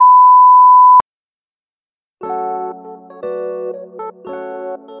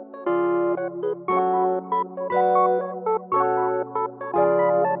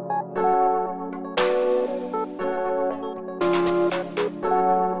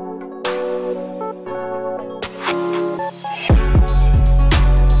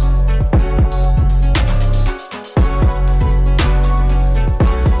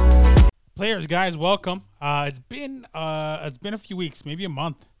guys, welcome. It's been a few weeks, maybe a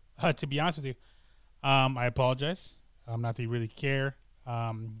month, to be honest with you. I apologize. Not that you really care.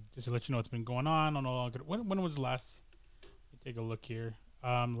 Just to let you know what's been going on. I don't know when was the last. Let me take a look here.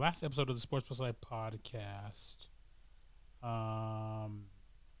 Last episode of the Sports Plus Life podcast.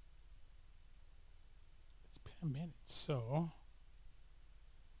 It's been a minute. So,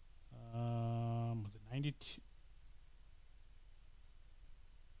 was it 92?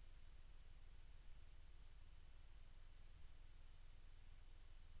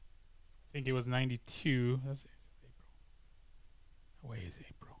 I think it was 92. That's April. What is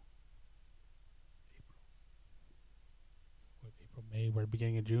April? April, May. We're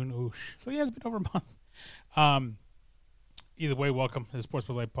beginning of June. Oosh. So yeah, it's been over a month. Either way, welcome to the Sports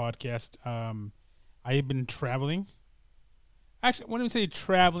Plus Life podcast. I have been traveling. Actually, when we say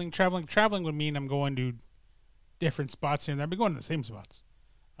traveling would mean I'm going to different spots here, and I've been going to the same spots.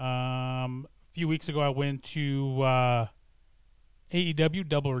 A few weeks ago, I went to AEW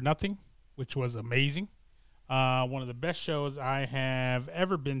Double or Nothing, which was amazing. One of the best shows I have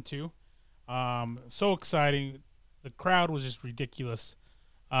ever been to. So exciting. The crowd was just ridiculous.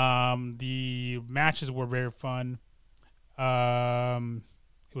 The matches were very fun. It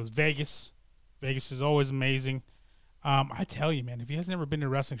was Vegas. Vegas is always amazing. I tell you, man, if you guys never been to a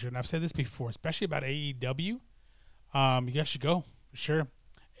wrestling show, and I've said this before, especially about AEW, you guys should go for sure.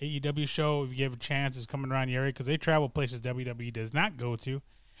 AEW show, if you have a chance, is coming around the area because they travel places WWE does not go to,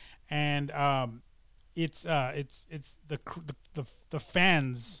 and it's the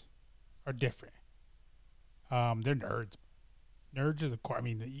fans are different. They're nerds. Nerds are the core. I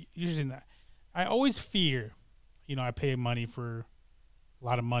mean, usually not. I always fear, I pay money for a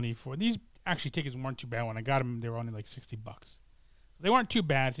lot of money for these. Actually, tickets weren't too bad when I got them. They were only like $60, so they weren't too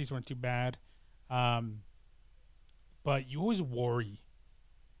bad. These weren't too bad, but you always worry.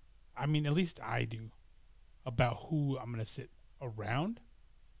 I mean, at least I do, about who I'm going to sit around,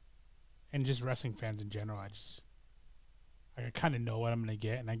 and just wrestling fans in general. I kind of know what I'm going to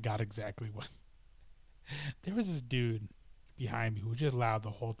get, and I got exactly what. There was this dude behind me who was just loud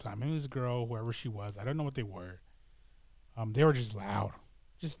the whole time. It was a girl, whoever she was. I don't know what they were. They were just loud.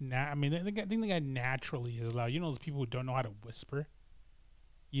 I think the guy naturally is loud. You know those people who don't know how to whisper?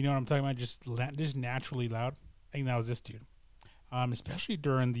 You know what I'm talking about? Just naturally loud. I think that was this dude. Especially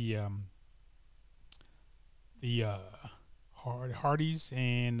during the Hardys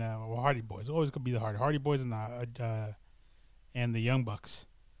and Hardy Boys. Always could be the Hardy Boys and the Young Bucks.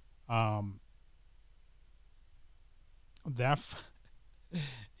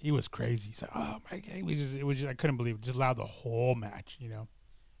 He was crazy. He's like, oh my god, it was just I couldn't believe it. Just loud the whole match,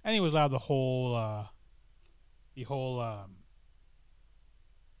 and he was loud the whole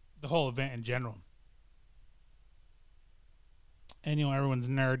event in general. And everyone's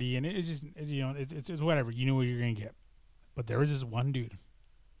nerdy, and it's just it's whatever. You know what you're gonna get. But there was this one dude. I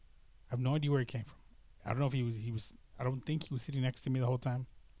have no idea where he came from. I don't know if he was. I don't think he was sitting next to me the whole time.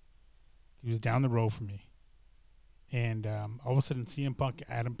 He was down the road from me, and all of a sudden, CM Punk,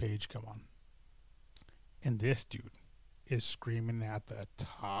 Adam Page come on, and this dude is screaming at the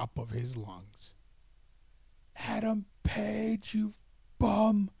top of his lungs, "Adam Page, you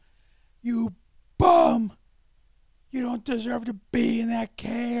bum! You bum! You don't deserve to be in that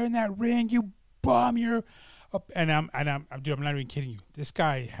cage, in that ring, you bum! You're..." And I'm not even kidding you. This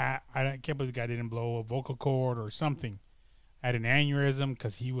guy I can't believe the guy didn't blow a vocal cord or something. Had an aneurysm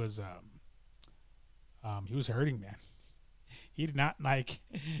because he was hurting, man. He did not like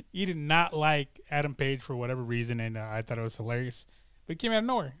Adam Page for whatever reason, and I thought it was hilarious. But it came out of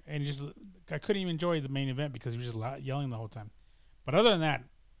nowhere, and I couldn't even enjoy the main event because he was just yelling the whole time. But other than that,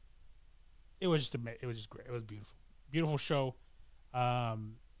 it was just great. It was beautiful. Beautiful show. It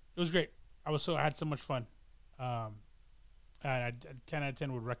was great. I had so much fun. I 10 out of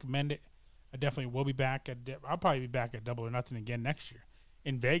 10 would recommend it. I definitely will be back. I'll probably be back at Double or Nothing again next year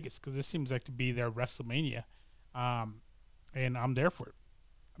in Vegas because this seems like to be their WrestleMania, and I'm there for it.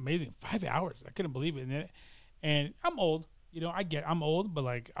 Amazing, 5 hours. I couldn't believe it. And I'm old. I'm old, but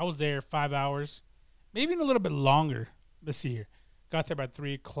like I was there 5 hours, maybe even a little bit longer. Let's see here. Got there about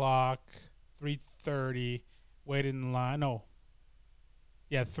 3:00, 3:30. Waited in line. No.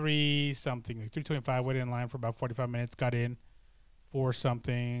 Yeah, 3 something, like 3:25. Waited in line for about 45 minutes. Got in 4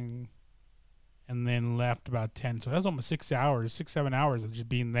 something, and then left about 10. So that's almost 6 hours, 7 hours of just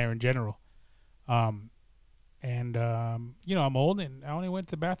being there in general. I'm old, and I only went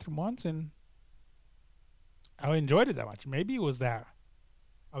to the bathroom once, and I enjoyed it that much. Maybe it was that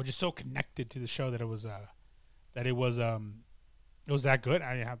I was just so connected to the show that it was that good.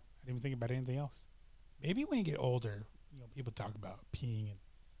 I didn't even think about anything else. Maybe when you get older, people talk about peeing and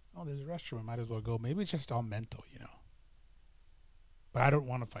Oh, there's a restroom. I might as well go. Maybe it's just all mental, But I don't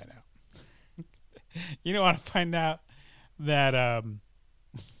want to find out. You don't want to find out that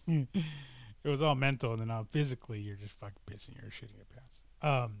it was all mental, and then physically you're just fucking pissing or shitting your pants.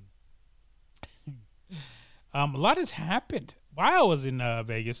 A lot has happened. While I was in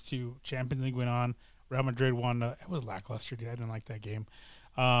Vegas, too, Champions League went on. Real Madrid won. It was lackluster, dude. I didn't like that game.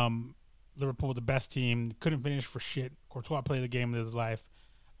 Liverpool, the best team, couldn't finish for shit. Courtois played the game of his life.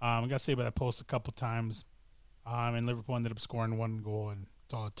 I got saved by that post a couple times. And Liverpool ended up scoring one goal, and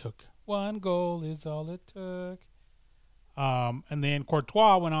that's all it took. One goal is all it took. And then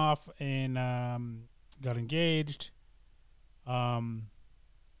Courtois went off and got engaged. The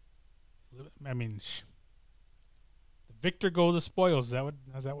victor goes the spoils. Is that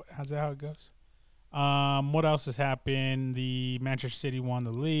how it goes? What else has happened? The Manchester City won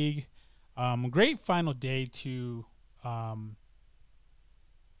the league. Great final day to in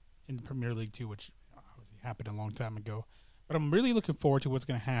the Premier League too, which obviously happened a long time ago. But I'm really looking forward to what's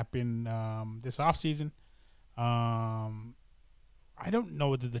going to happen this offseason. I don't know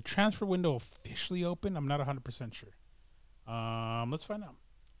whether the transfer window officially opened. I'm not 100% sure. Let's find out.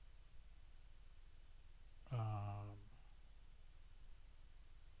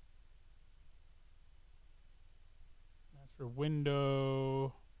 Transfer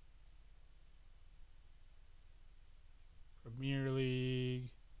window. Premier League.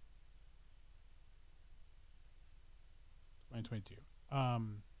 2022.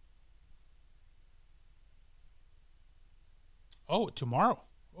 Tomorrow.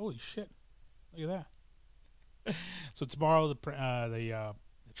 Holy shit. Look at that. So tomorrow the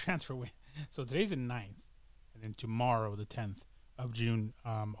transfer win. So today's the 9th, and then tomorrow the 10th of June.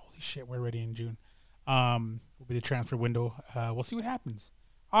 Holy shit, we're already in June. Will be the transfer window. We'll see what happens.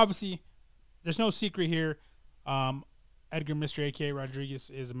 Obviously, there's no secret here. Edgar Mr. A.K. Rodriguez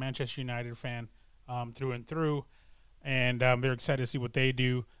is a Manchester United fan through and through, and I'm very excited to see what they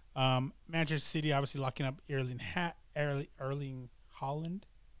do. Manchester City obviously locking up Erling Haaland.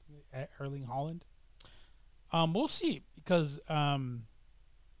 We'll see, because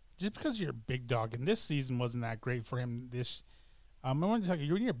just because you're a big dog, and this season wasn't that great for him. I want to tell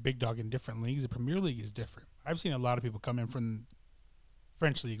you, you're a big dog in different leagues. The Premier League is different. I've seen a lot of people come in from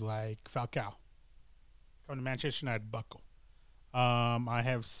French league, like Falcao, come to Manchester United, buckle. I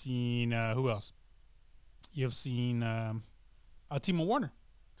have seen who else? You have seen Timo Werner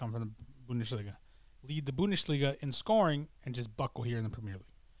come from the Bundesliga, lead the Bundesliga in scoring, and just buckle here in the Premier League.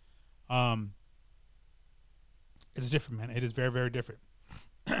 It's different, man. It is very, very different.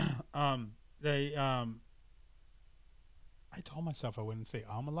 I told myself I wouldn't say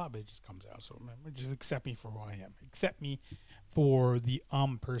a lot, but it just comes out. So man, just accept me for who I am. Accept me for the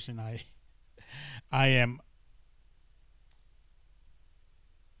person I am.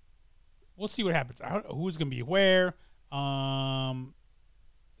 We'll see what happens. Who's going to be where? Sounds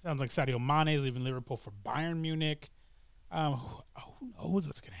like Sadio Mane is leaving Liverpool for Bayern Munich. Who knows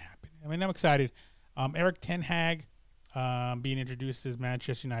what's going to happen? I mean, I'm excited. Eric Ten Hag being introduced as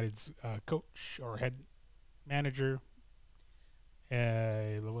Manchester United's coach or head manager.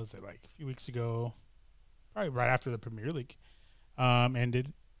 What was it, like a few weeks ago? Probably right after the Premier League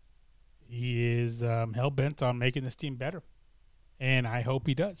ended. He is hell-bent on making this team better. And I hope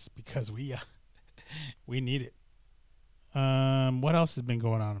he does, because we need it. What else has been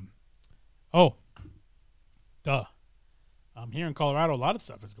going on? Here in Colorado, a lot of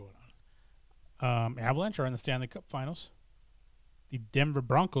stuff is going on. Avalanche are in the Stanley Cup Finals. The Denver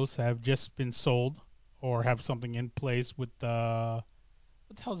Broncos have just been sold, or have something in place with what the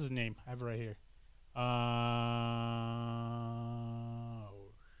hell's his name? I have it right here.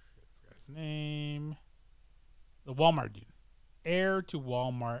 Shit, forgot his name. The Walmart dude. Heir to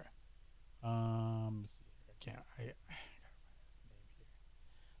Walmart. Let me see. I gotta find his name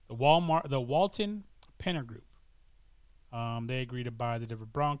here. The Walton Penner Group. They agreed to buy the Denver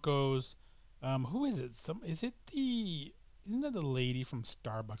Broncos. Who is it? Isn't that the lady from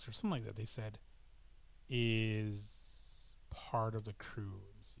Starbucks or something like that? They said is part of the crew.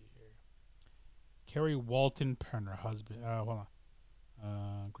 Let me see here. Carrie Walton Penner, husband. Hold on.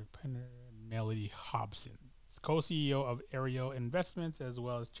 Greg Penner, Melody Hobson, co-CEO of Aereo Investments, as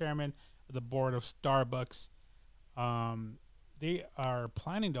well as chairman of the board of Starbucks. They are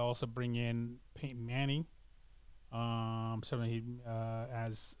planning to also bring in Peyton Manning, as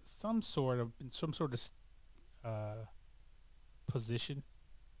some sort of position,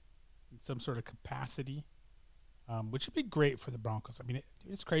 in some sort of capacity, which would be great for the Broncos. I mean,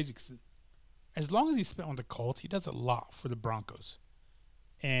 it's crazy because as long as he spent on the Colts, he does a lot for the Broncos.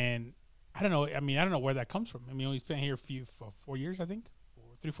 And I don't know. I mean, I don't know where that comes from. I mean, he spent here for 4 years, I think,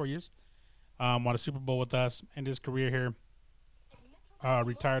 4 years. Won a Super Bowl with us. Ended his career here.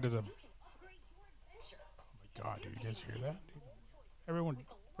 Retired as a. Oh my God, dude! You guys hear that? Dude? Everyone,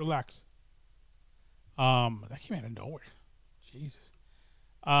 relax. That came out of nowhere. Jesus.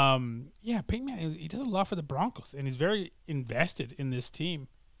 Yeah, Peyton Manning, he does a lot for the Broncos, and he's very invested in this team.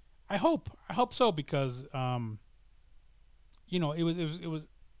 I hope so because, you know, he was.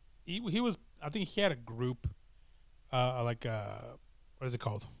 I think he had a group, what is it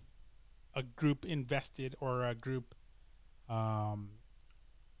called? A group invested or a group,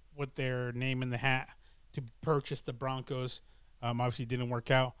 with their name in the hat to purchase the Broncos. Obviously, didn't work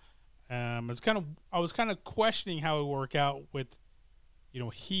out. I was kind of questioning how it would work out with, you know,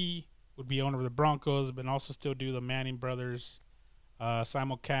 he would be owner of the Broncos, but also still do the Manning brothers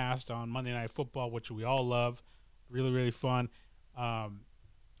simulcast on Monday Night Football, which we all love. Really, really fun. I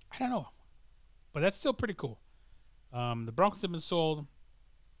don't know, but that's still pretty cool. The Broncos have been sold,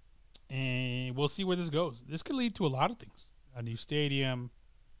 and we'll see where this goes. This could lead to a lot of things. A new stadium.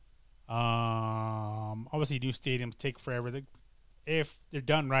 Obviously, new stadiums take forever. If they're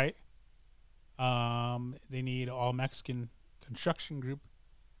done right, they need all Mexican construction group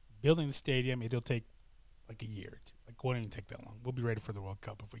building the stadium. It'll take like a year or two. Like, won't even take that long. We'll be ready for the World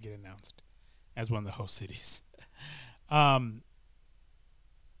Cup if we get announced as one of the host cities. I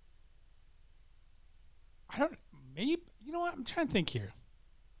don't. Maybe, you know what? I'm trying to think here.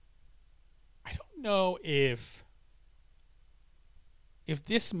 I don't know if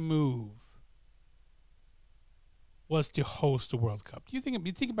this move was to host the World Cup. Do you think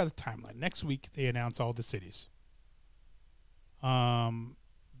about the timeline? Next week they announce all the cities.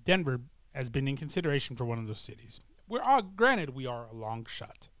 Denver has been in consideration for one of those cities. Granted, we are a long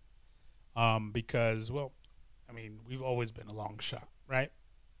shot. Because, well, I mean, we've always been a long shot, right?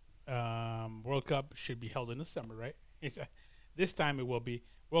 World Cup should be held in the summer, right? This time it will be.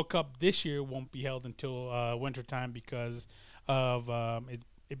 World Cup this year won't be held until wintertime because of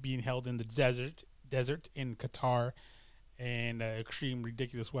it being held in the desert in Qatar and extreme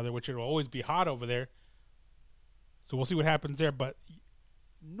ridiculous weather, which it will always be hot over there. So we'll see what happens there. But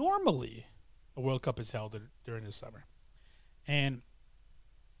normally a World Cup is held during the summer. And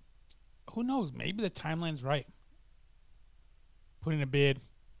who knows? Maybe the timeline's right. Put in a bid.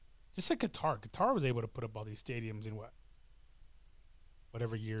 Just like Qatar. Qatar was able to put up all these stadiums in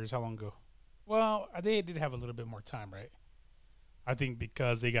whatever years. How long ago? Well, they did have a little bit more time, right? I think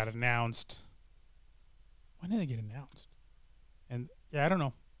because they got announced. When did they get announced? And, yeah, I don't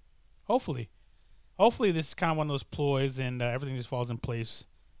know. Hopefully this is kind of one of those ploys and everything just falls in place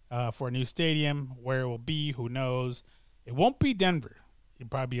for a new stadium. Where it will be, who knows? It won't be Denver. It'll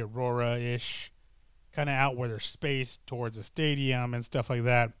probably be Aurora-ish, kind of out where there's space towards a stadium and stuff like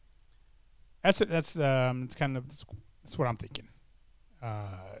that. That's what I'm thinking.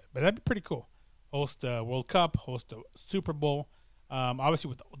 But that'd be pretty cool. Host a World Cup, host a Super Bowl. Obviously,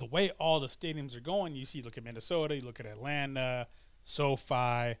 with the way all the stadiums are going, look at Minnesota, you look at Atlanta,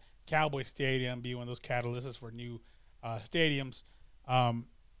 SoFi, Cowboy Stadium, be one of those catalysts for new stadiums.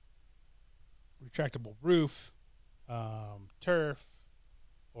 Retractable roof, turf,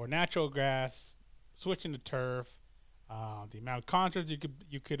 or natural grass, switching to turf. The amount of concerts you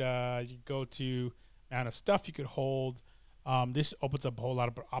could go to, amount of stuff you could hold. This opens up a whole lot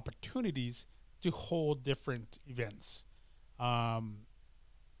of opportunities to hold different events. So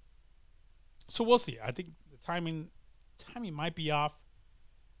we'll see. I think the timing might be off,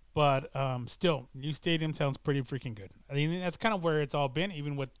 but still, new stadium sounds pretty freaking good. I mean, that's kind of where it's all been,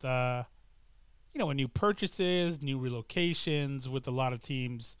 even with with new purchases, new relocations, with a lot of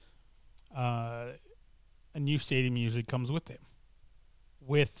teams. A new stadium usually comes with it.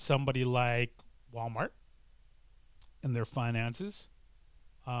 With somebody like Walmart and their finances.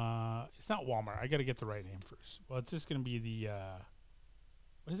 It's not Walmart. I got to get the right name first. Well, it's just going to be the,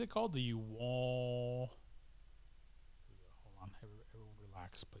 what is it called? The Wall. Hold on. Everyone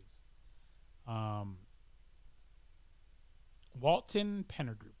relax, please. Walton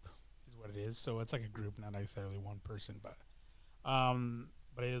Penner Group is what it is. So it's like a group, not necessarily one person, but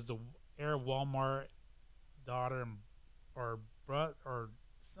it is the heir of Walmart, daughter or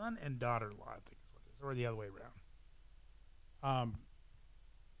son and daughter-in-law, I think is what it is, or the other way around.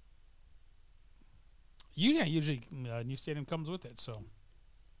 Usually a new stadium comes with it, so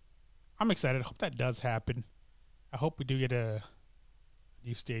I'm excited. I hope that does happen. I hope we do get a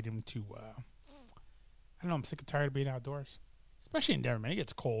new stadium to, I don't know, I'm sick and tired of being outdoors, especially in Denver, man. It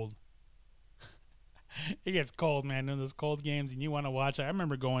gets cold. It gets cold, man, in those cold games, and you want to watch it. I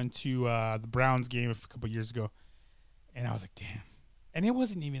remember going to the Browns game a couple years ago, and I was like, damn. And it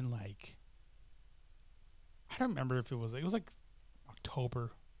wasn't even like, I don't remember if it was like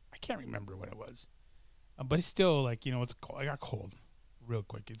October. I can't remember when it was. But it's still like, it's cold. I got cold real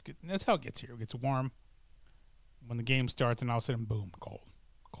quick. It's good. That's how it gets here. It gets warm when the game starts, and all of a sudden, boom,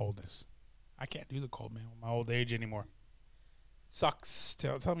 coldness. I can't do the cold, man, with my old age anymore. It sucks.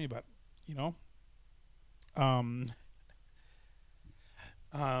 Tell me about it,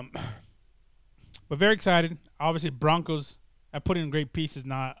 But very excited. Obviously, Broncos have put in great pieces,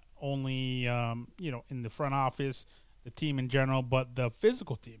 not only, in the front office, the team in general, but the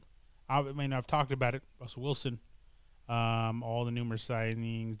physical team. I've talked about it. Russell Wilson, all the numerous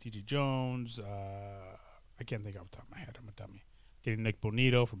signings, DJ Jones. I can't think off the top of my head. I'm going to tell me. Getting Nick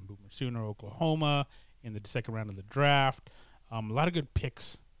Bonito from Boomer Sooner, Oklahoma, in the second round of the draft. A lot of good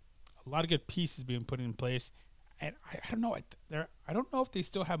picks. A lot of good pieces being put in place. And I don't know. I don't know if they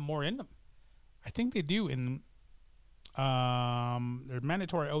still have more in them. I think they do. In there's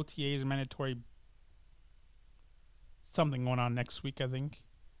mandatory OTAs and mandatory something going on next week, I think.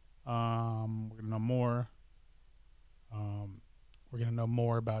 We're gonna know more. We're gonna know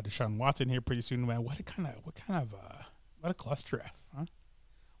more about Deshaun Watson here pretty soon. Man, what a cluster F, huh?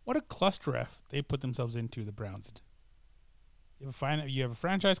 What a cluster F they put themselves into, the Browns. You have a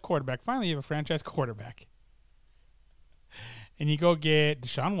franchise quarterback. Finally, you have a franchise quarterback, and you go get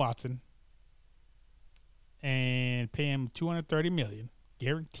Deshaun Watson and pay him $230 million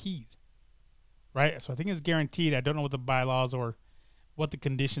guaranteed, right? So I think it's guaranteed. I don't know what the bylaws or what the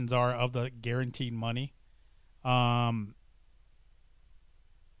conditions are of the guaranteed money. He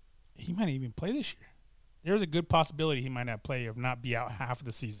might even play this year. There's a good possibility he might not play or not be out half of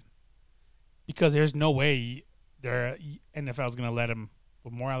the season, because there's no way their NFL is going to let him,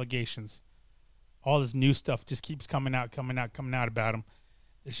 with more allegations. All this new stuff just keeps coming out about him.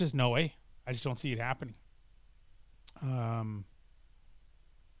 There's just no way. I just don't see it happening.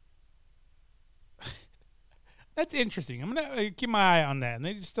 That's interesting. I'm going to keep my eye on that. And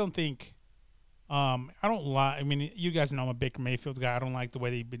they just don't think, I don't like, I mean, you guys know I'm a Baker Mayfield guy. I don't like the way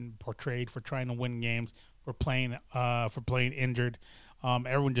they've been portrayed for trying to win games, for playing injured.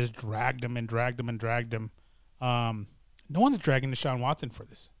 Everyone just dragged him. No one's dragging Deshaun Watson for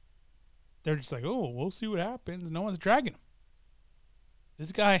this. They're just like, oh, we'll see what happens. No one's dragging him.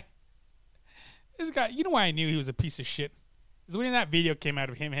 This guy, you know why I knew he was a piece of shit? Is when that video came out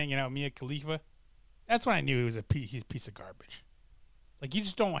of him hanging out with Mia Khalifa. That's when I knew he was a piece of garbage. Like, you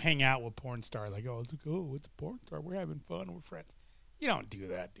just don't hang out with porn star. Like, it's a porn star. We're having fun. We're friends. You don't do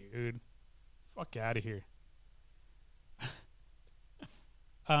that, dude. Fuck out of here.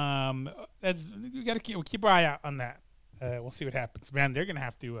 We got to keep our eye out on that. We'll see what happens. Man, they're going to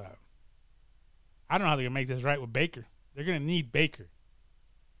have to, I don't know how they're going to make this right with Baker. They're going to need Baker.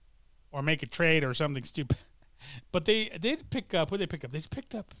 Or make a trade or something stupid. But they did pick up. What did they pick up? They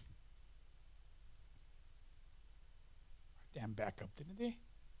picked up. Damn backup, didn't they?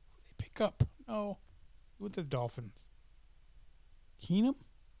 What did they pick up? No. With the Dolphins. Keenum?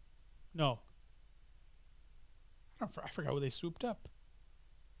 No. I forgot what they swooped up.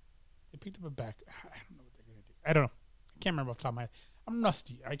 They picked up a back. I don't know what they're going to do. I don't know. I can't remember off the top of my head. I'm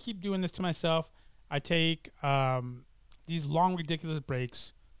rusty. I keep doing this to myself. I take these long, ridiculous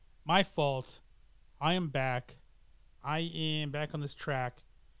breaks. My fault. I am back. I am back on this track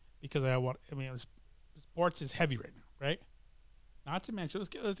because sports is heavy right now, right? Not to mention, let's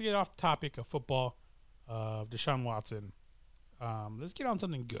get off the topic of football, of Deshaun Watson. Let's get on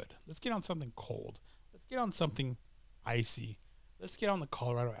something good. Let's get on something cold. Let's get on something icy. Let's get on the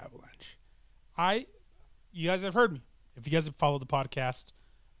Colorado Avalanche. You guys have heard me. If you guys have followed the podcast,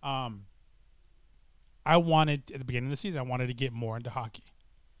 I wanted, at the beginning of the season, I wanted to get more into hockey.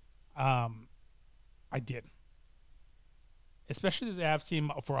 I did. Especially this Avs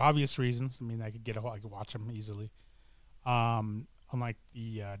team, for obvious reasons. I mean, I could watch them easily. Unlike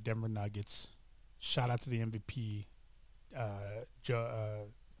the Denver Nuggets. Shout out to the MVP,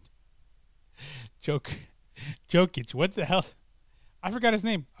 Jokic. What the hell? I forgot his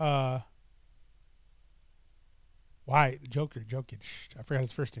name. Why? Jokic. I forgot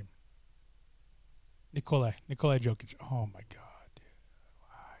his first name. Nikolai Jokic. Oh my God, dude.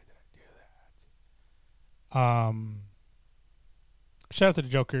 Why did I do that? Shout out to the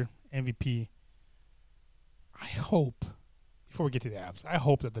Joker, MVP. I hope, before we get to the Avs, I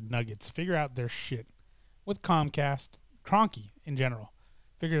hope that the Nuggets figure out their shit with Comcast, Kroenke in general,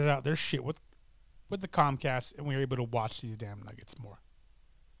 figured out their shit with the Comcast, and we were able to watch these damn Nuggets more.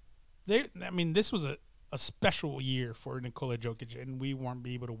 This was a special year for Nikola Jokic, and we weren't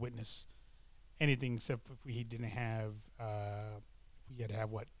able to witness anything except if we didn't have, we had to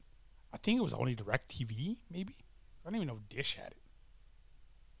have what? I think it was only DirecTV, maybe? I don't even know if Dish had it.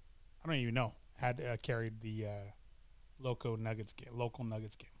 I don't even know. Had carried the Local Nuggets game.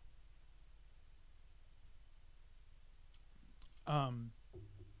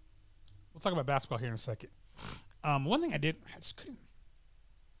 We'll talk about basketball here in a second. One thing I just couldn't.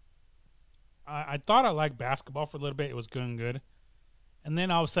 I thought I liked basketball for a little bit. It was going good. And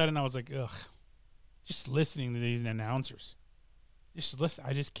then all of a sudden I was like, ugh. Just listening to these announcers. Just listen.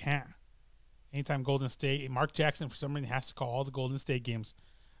 I just can't. Anytime Golden State, Mark Jackson for some reason has to call all the Golden State games.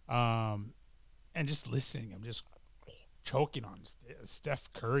 And just listening, I'm just choking on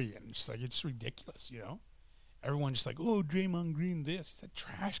Steph Curry. And just like, it's just ridiculous, you know? Everyone's just like, oh, Draymond Green this. He's a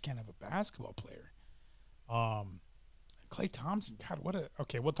trash can of a basketball player. Klay Thompson, God,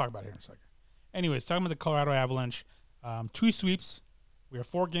 okay, we'll talk about it here in a second. Anyways, talking about the Colorado Avalanche, 2 sweeps. We are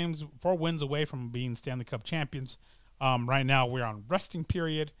 4 wins away from being Stanley Cup champions. Right now, we're on resting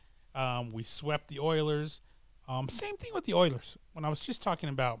period. We swept the Oilers. Same thing with the Oilers. When I was just talking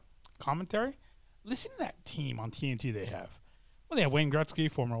about commentary, listen to that team on TNT they have. Well, they have Wayne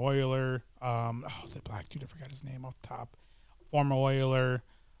Gretzky, former Oiler. The black dude, I forgot his name off the top. Former Oiler.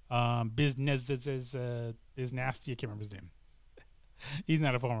 Biz Nasty, I can't remember his name. He's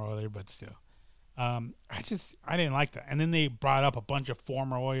not a former Oiler, but still. I didn't like that. And then they brought up a bunch of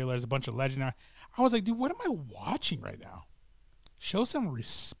former Oilers, a bunch of legendary. I was like, dude, what am I watching right now? Show some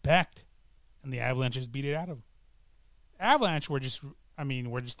respect. And the Avalanche just beat it out of them. Avalanche we're just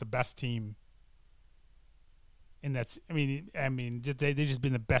the best team. And that's, they just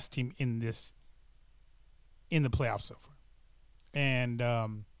been the best team in the playoffs so far. And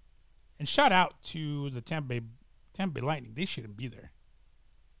shout out to the Tampa Bay Lightning. They shouldn't be there.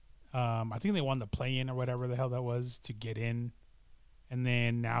 I think they won the play-in or whatever the hell that was to get in. And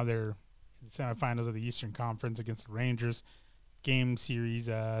then now they're in the semifinals of the Eastern Conference against the Rangers. Series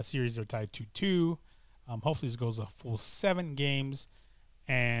are tied 2-2. Hopefully this goes a full 7 games.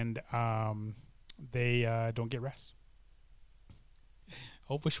 And they don't get rest.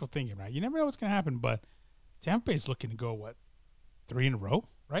 Hope wishful thinking, right? You never know what's going to happen, but Tampa Bay's looking to go, 3 in a row,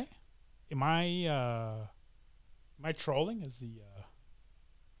 right? Am I trolling as the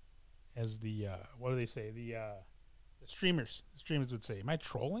what do they say? The streamers would say, am I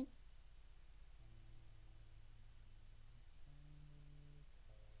trolling?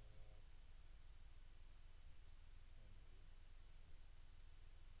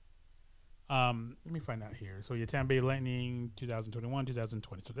 Let me find out here. So, Tampa Bay Lightning 2021,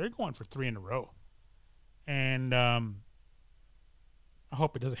 2020. So, they're going for 3 in a row. And I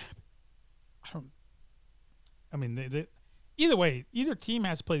hope it doesn't happen. Either way, either team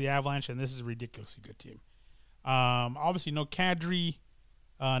has to play the Avalanche, and this is a ridiculously good team. Obviously, no Kadri,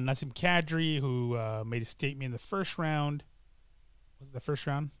 Nazem Kadri, who made a statement in the first round. Was it the first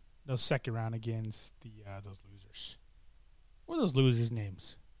round? No, second round against those losers. What are those losers'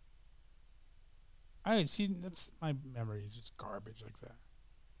 names? I see. That's my memory is just garbage like that.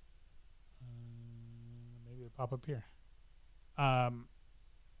 Maybe it'll pop up here.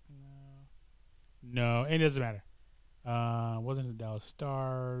 No, it doesn't matter. Wasn't it Dallas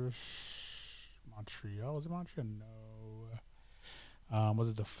Stars? Montreal? Was it Montreal? No. Was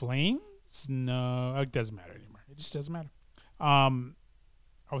it the Flames? No. It doesn't matter anymore. It just doesn't matter. I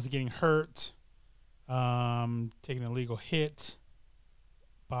was getting hurt. Taking a legal hit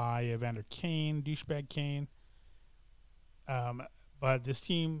by Evander Kane, douchebag Kane. But this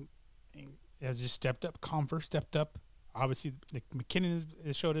team has just stepped up. Converse stepped up. Obviously, McKinnon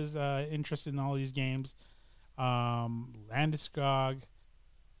has showed his interest in all these games. Landeskog,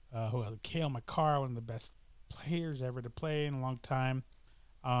 Cale Makar, one of the best players ever to play in a long time.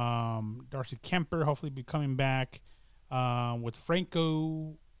 Darcy Kemper hopefully be coming back. With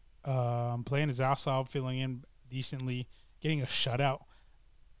Franco playing his ass off, filling in decently, getting a shutout.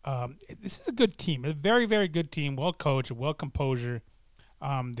 This is a good team, a very, very good team, well coached, well composure.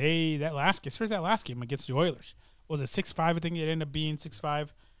 That last game against the Oilers, was it 6-5? I think it ended up being 6-5.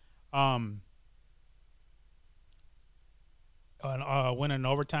 Went in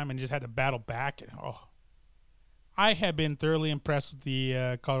overtime and just had to battle back. I have been thoroughly impressed with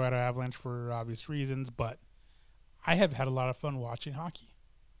the Colorado Avalanche for obvious reasons, but I have had a lot of fun watching hockey,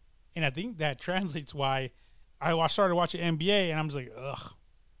 and I think that translates why I started watching NBA, and I'm just like, ugh.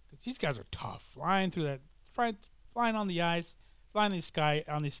 These guys are tough, flying on the ice, flying in the sky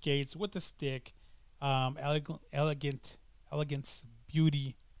on these skates with the stick, elegance,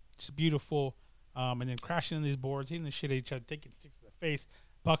 beauty, just beautiful, and then crashing in these boards, hitting the shit at each other, taking sticks to the face,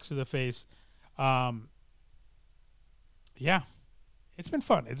 pucks to the face. Yeah, it's been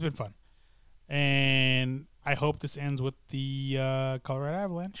fun. And I hope this ends with the Colorado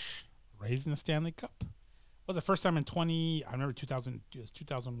Avalanche raising the Stanley Cup. Was the first time in 2000. I remember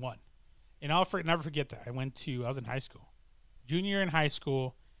 2001, and I'll never forget that. I was in high school, junior year in high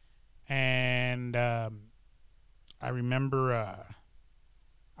school, and I remember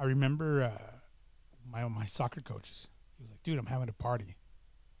my soccer coaches. He was like, "Dude, I'm having a party."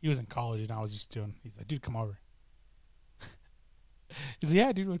 He was in college, and I was just doing. He's like, "Dude, come over." He's like,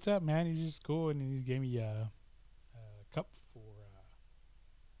 "Yeah, dude, what's up, man?" He's just cool, and he gave me a cup for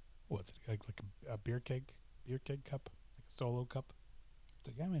what's it like a beer keg cup, like a solo cup. He's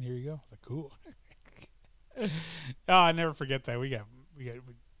like, "Yeah, man, here you go." I was like, "Cool." Oh, I never forget that. We got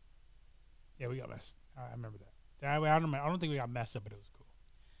messed. I remember that. I don't think we got messed up, but it was cool.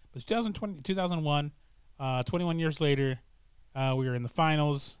 But 2001, 21 years later, we were in the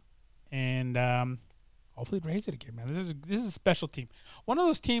finals, and hopefully raise it again, man. This is a special team. One of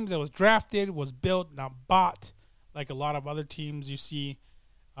those teams that was drafted, was built, not bought, like a lot of other teams you see.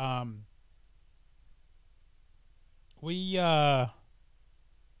 I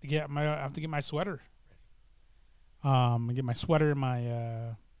have to get my sweater ready. Get my sweater,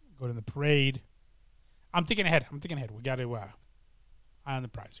 go to the parade. I'm thinking ahead. We got to eye on the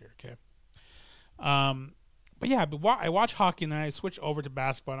prize here, okay? But I watch hockey and then I switch over to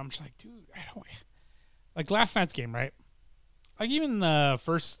basketball. And I'm just like, dude, I don't like last night's game, right? Like even the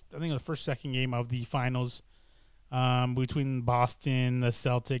second game of the finals, between Boston, the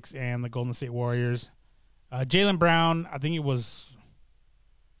Celtics, and the Golden State Warriors. Jaylen Brown, I think it was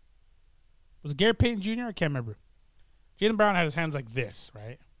it Gary Payton Jr.? I can't remember. Jaylen Brown had his hands like this,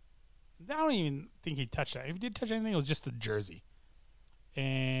 right? I don't even think he touched that. If he did touch anything, it was just the jersey.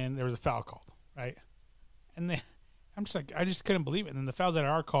 And there was a foul called, right? And then I'm just like, I just couldn't believe it. And then the fouls that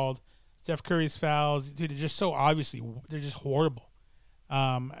are called, Steph Curry's fouls, dude, they're just so obviously, they're just horrible.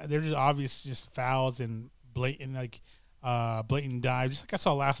 They're just obvious, just fouls and blatant dives. Just like I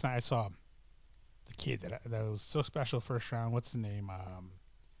saw last night, I saw the kid that was so special first round. What's his name?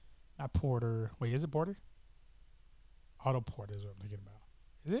 Not Porter. Wait, is it Porter? Otto Porter is what I'm thinking about.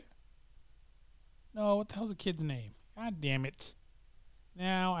 Is it? No, what the hell's the kid's name? God damn it.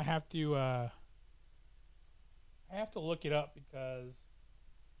 Now I have to look it up because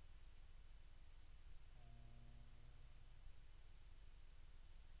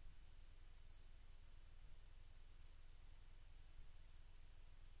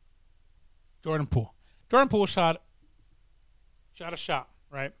Jordan Poole. Jordan Poole shot a shot,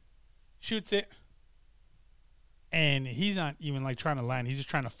 right? Shoots it, and he's not even like trying to land. He's just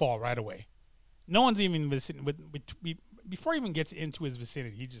trying to fall right away. No one's even before he even gets into his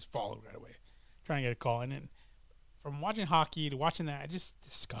vicinity. He just falls right away, trying to get a call. And then from watching hockey to watching that, it just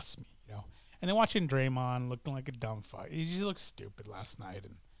disgusts me, you know. And then watching Draymond looking like a dumb fuck. He just looked stupid last night,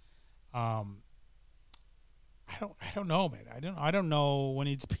 and I don't know, man. I don't know when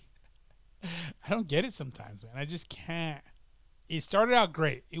he's. I don't get it sometimes, man. I just can't. It started out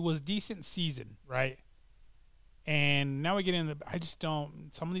great. It was a decent season, right? And now we get into. I just don't.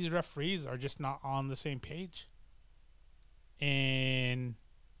 Some of these referees are just not on the same page, and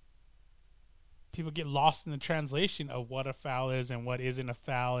people get lost in the translation of what a foul is and what isn't a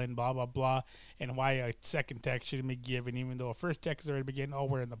foul, and blah blah blah, and why a second tech shouldn't be given, even though a first tech has already been given. Oh,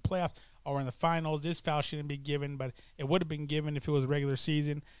 we're in the playoffs. Oh, we're in the finals. This foul shouldn't be given, but it would have been given if it was regular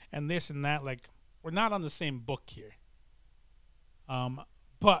season, and this and that. Like, we're not on the same book here.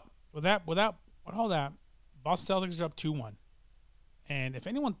 But with all that, Boston Celtics are up 2-1. And if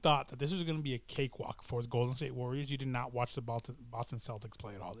anyone thought that this was going to be a cakewalk for the Golden State Warriors, you did not watch the Boston Celtics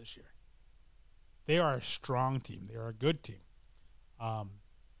play at all this year. They are a strong team. They are a good team.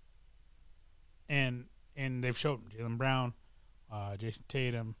 And they've shown Jaylen Brown, Jason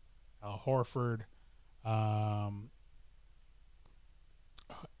Tatum, Al Horford,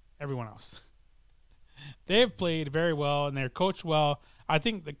 everyone else. They've played very well, and they're coached well. I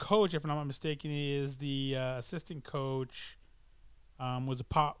think the coach, if I'm not mistaken, is the assistant coach. Was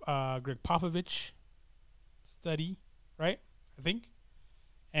a Greg Popovich study, right? I think,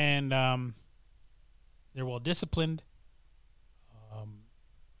 and they're well disciplined.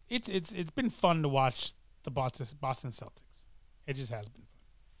 It's been fun to watch the Boston Celtics. It just has been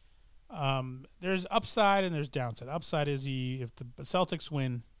fun. There's upside and there's downside. Upside is if the Celtics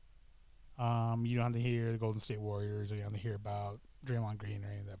win, you don't have to hear the Golden State Warriors, or you don't have to hear about Draymond Green or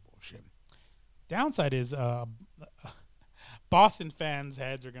any of that bullshit. Downside is Boston fans'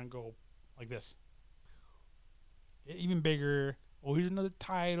 heads are going to go like this. Even bigger. Oh, here's another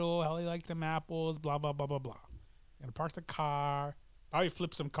title. How they like them apples. Blah, blah, blah, blah, blah. Going to park the car. Probably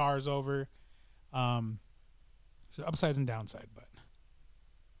flip some cars over. So upside and downside. But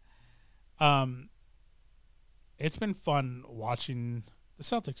it's been fun watching the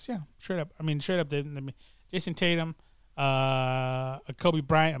Celtics. Yeah, straight up. I mean, straight up. Jason Tatum, Kobe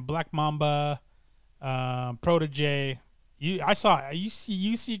Bryant, Black Mamba, protege. You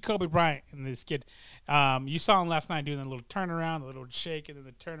see Kobe Bryant and this kid. You saw him last night doing a little turnaround, a little shake, and then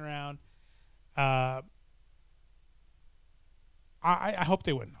the turnaround. I hope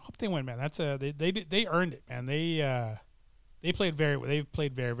they win. Hope they win, man. That's they earned it, man. They've played very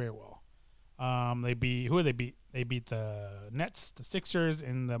very well. They beat who did they beat? They beat the Nets, the Sixers,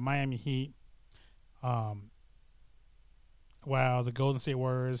 and the Miami Heat. While the Golden State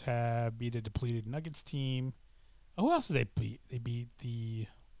Warriors have beat a depleted Nuggets team. Who else did they beat? They beat the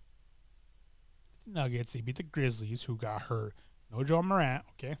Nuggets. They beat the Grizzlies, who got hurt. No Joe Morant.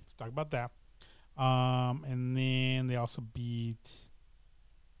 Okay, let's talk about that. And then they also beat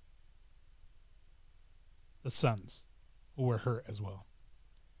the Suns, who were hurt as well.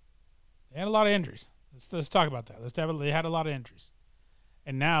 They had a lot of injuries. Let's talk about that. They had a lot of injuries.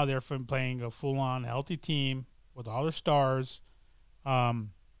 And now they're playing a full-on healthy team with all their stars.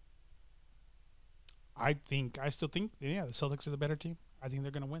 I still think, the Celtics are the better team. I think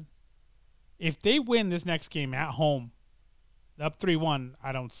they're going to win. If they win this next game at home, up 3-1,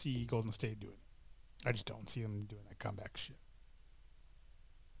 I don't see Golden State doing it. I just don't see them doing that comeback shit.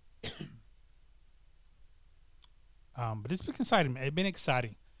 But it's been exciting. It's been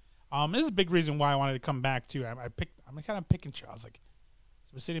exciting. This is a big reason why I wanted to come back too. I'm kind of picking. I was like,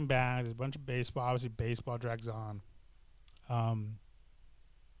 so we're sitting back. There's a bunch of baseball. Obviously, baseball drags on. The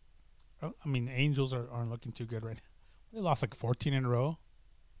Angels aren't looking too good right now. They lost like 14 in a row.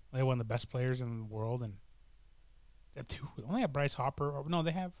 They have one of the best players in the world, and they have two. They only have Bryce Harper. No,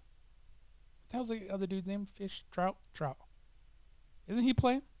 they have. What the hell's the other dude's name? Trout. Isn't he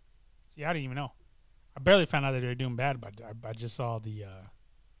playing? See, I didn't even know. I barely found out that they were doing bad, but I just saw the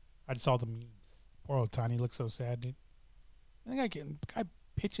memes. Poor Ohtani looks so sad, dude. I think the guy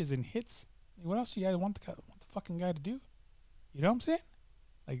pitches and hits. What else do you guys want the fucking guy to do? You know what I'm saying?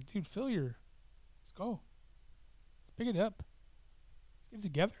 Like, dude, let's go. Let's pick it up. Let's get it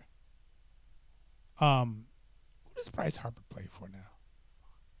together. Who does Bryce Harper play for now?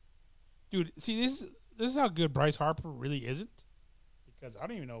 Dude, see, this is how good Bryce Harper really isn't. Because I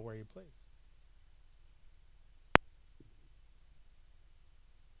don't even know where he plays.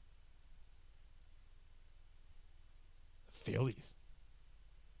 The Phillies.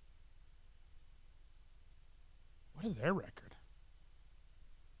 What is their record?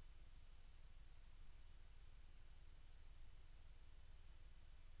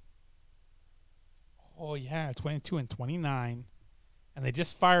 Oh, yeah, 22-29. And they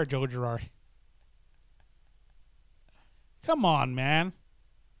just fired Joe Girardi. Come on, man.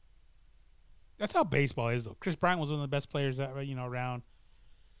 That's how baseball is, though. Chris Bryant was one of the best players that around.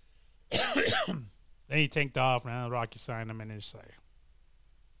 Then he tanked off, and the Rockies signed him, and it's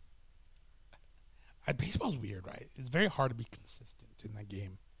like, baseball's weird, right? It's very hard to be consistent in that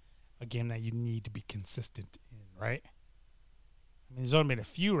game, a game that you need to be consistent in, right? I mean, he's only made a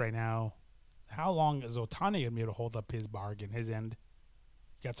few right now. How long is Ohtani going to be able to hold up his bargain, his end?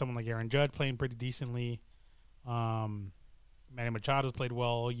 You got someone like Aaron Judge playing pretty decently. Manny Machado's played well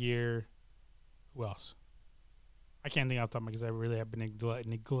all year. Who else? I can't think off the top because I really have been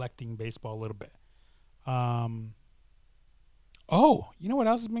neglecting baseball a little bit. You know what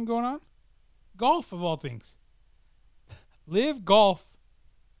else has been going on? Golf, of all things. Live Golf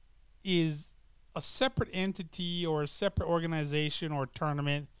is a separate entity or a separate organization or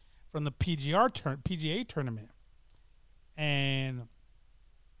tournament from the PGA tournament. And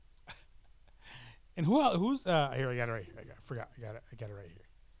who's here, I got it right here. I got it right here.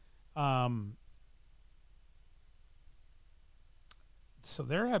 So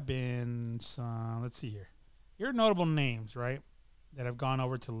there have been some, let's see here. Here are notable names, right, that have gone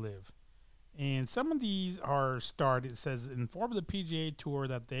over to Live. And some of these are started. It says, informed the PGA Tour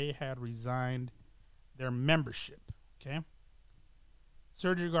that they had resigned their membership. Okay.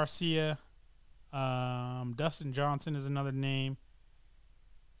 Sergio Garcia, Dustin Johnson is another name.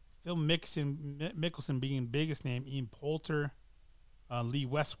 Phil Mickelson being the biggest name. Ian Poulter, Lee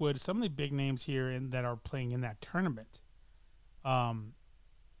Westwood. Some of the big names here that are playing in that tournament. And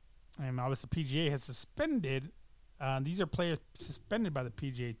obviously PGA has suspended. These are players suspended by the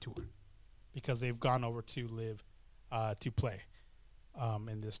PGA Tour because they've gone over to Live to play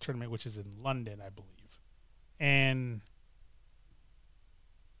in this tournament, which is in London, I believe. And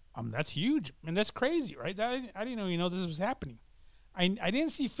that's huge. I mean, that's crazy, right? I didn't even know this was happening. I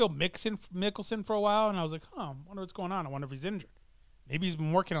didn't see Phil Mickelson for a while, and I was like, I wonder what's going on. I wonder if he's injured. Maybe he's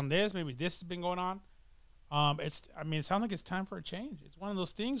been working on this. Maybe this has been going on. It sounds like it's time for a change. It's one of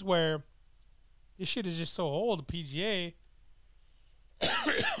those things where this shit is just so old. The PGA,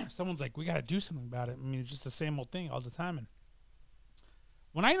 someone's like, we got to do something about it. I mean, it's just the same old thing all the time. And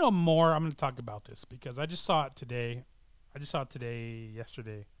when I know more, I'm going to talk about this because I just saw it today. I just saw it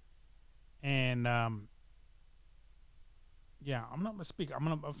yesterday, and yeah, I'm not gonna speak. I'm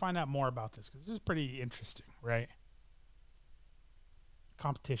gonna find out more about this because this is pretty interesting, right?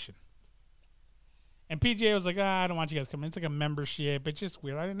 Competition. And PGA was like, I don't want you guys coming. It's like a membership. It's just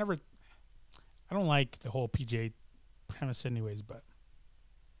weird. I don't like the whole PGA premise anyways, but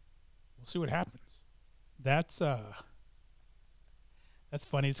we'll see what happens. That's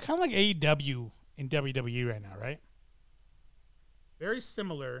funny. It's kind of like AEW in WWE right now, right? Very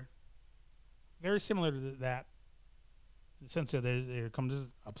similar to that. In the sense that there comes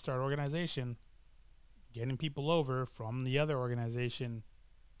this upstart organization getting people over from the other organization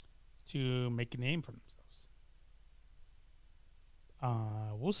to make a name for themselves.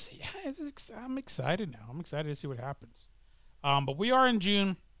 We'll see. I'm excited now. I'm excited to see what happens. But we are in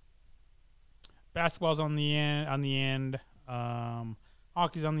June. Basketball's on the end.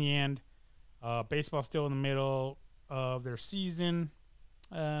 Hockey's on the end. Baseball's still in the middle of their season.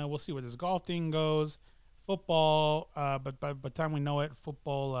 We'll see where this golf thing goes. Football, but by the time we know it,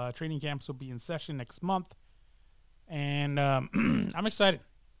 football training camps will be in session next month. And I'm excited.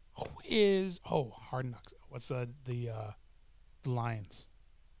 Hard Knocks? What's the Lions?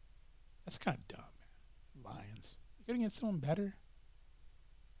 That's kind of dumb, man. Lions. You gonna get someone better?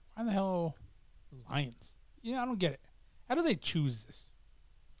 Why the hell Lions? Yeah, I don't get it. How do they choose this?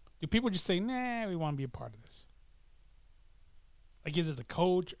 Do people just say, nah, we want to be a part of this? Like, is it the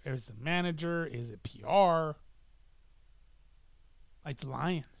coach? Or is it the manager? Is it PR? Like the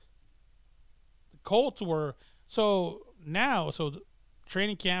Lions. The Colts were... So, the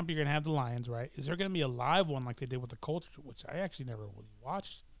training camp, you're going to have the Lions, right? Is there going to be a live one like they did with the Colts, which I actually never really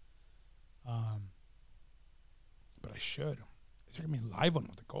watched? But I should. Is there going to be a live one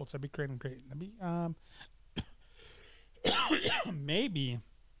with the Colts? That'd be great. That'd be... maybe.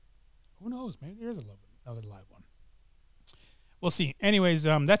 Who knows? Maybe there's another live one. We'll see. Anyways,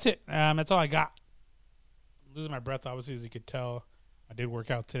 that's it. That's all I got. I'm losing my breath, obviously, as you could tell. I did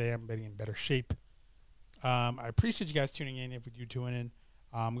work out today. I'm getting in better shape. I appreciate you guys tuning in if you tune in.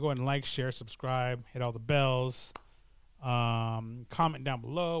 Go ahead and like, share, subscribe, hit all the bells. Comment down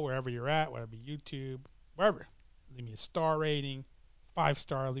below wherever you're at, whether it be YouTube, wherever. Leave me a star rating,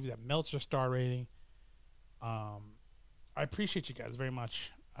 5-star. Leave me that Meltzer star rating. I appreciate you guys very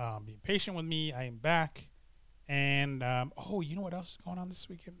much being patient with me. I am back. And you know what else is going on this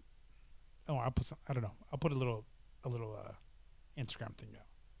weekend? Oh, I'll put some. I don't know. I'll put a little Instagram thing out.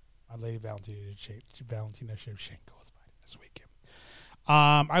 My lady Valentina Shevchenko is fighting this weekend.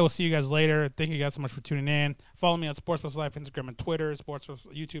 I will see you guys later. Thank you guys so much for tuning in. Follow me on Sports Plus Life, Instagram and Twitter.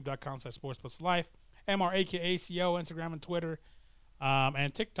 YouTube.com/Sports Plus Life. MRAKACO, Instagram and Twitter,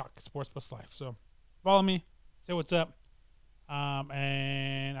 and TikTok, Sports Plus Life. So follow me. Say what's up.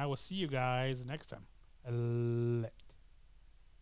 And I will see you guys next time.